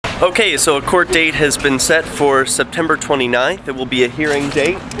Okay, so a court date has been set for September 29th. It will be a hearing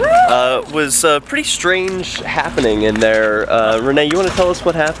date. Was pretty strange happening in there. Renee, you want to tell us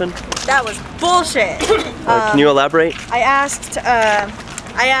what happened? That was bullshit. Can you elaborate? I asked that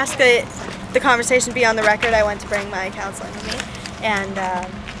the conversation be on the record. I went to bring my counsel in with me and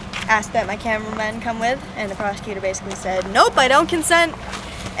asked that my cameraman come with, and the prosecutor basically said, "Nope, I don't consent."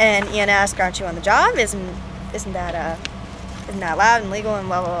 And Ian asked, "Aren't you on the job? Isn't that loud and legal and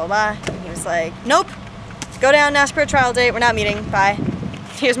blah blah blah blah?" And he was like, "Nope. Go down and ask for a trial date. We're not meeting. Bye.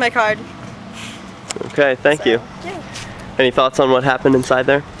 Here's my card." Okay, thank you. Yeah. Any thoughts on what happened inside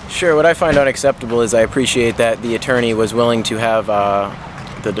there? Sure. What I find unacceptable is I appreciate that the attorney was willing to have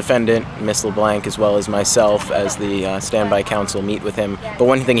the defendant, Miss LeBlanc, as well as myself as the standby counsel meet with him. But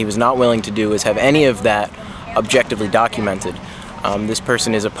one thing he was not willing to do is have any of that objectively documented. This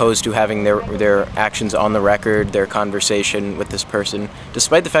person is opposed to having their actions on the record, their conversation with this person,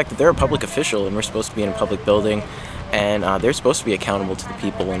 despite the fact that they're a public official and we're supposed to be in a public building, and they're supposed to be accountable to the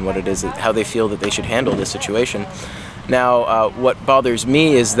people and what it is, how they feel that they should handle this situation. Now, what bothers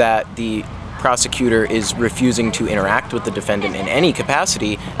me is that the prosecutor is refusing to interact with the defendant in any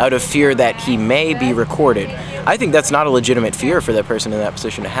capacity out of fear that he may be recorded. I think that's not a legitimate fear for that person in that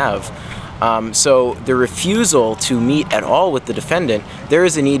position to have. So the refusal to meet at all with the defendant, there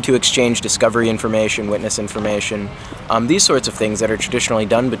is a need to exchange discovery information, witness information, these sorts of things that are traditionally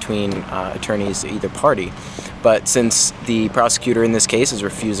done between attorneys either party. But since the prosecutor in this case is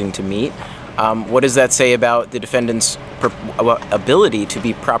refusing to meet, what does that say about the defendant's ability to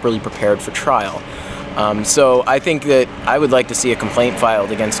be properly prepared for trial? So I think that I would like to see a complaint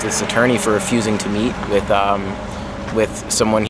filed against this attorney for refusing to meet with someone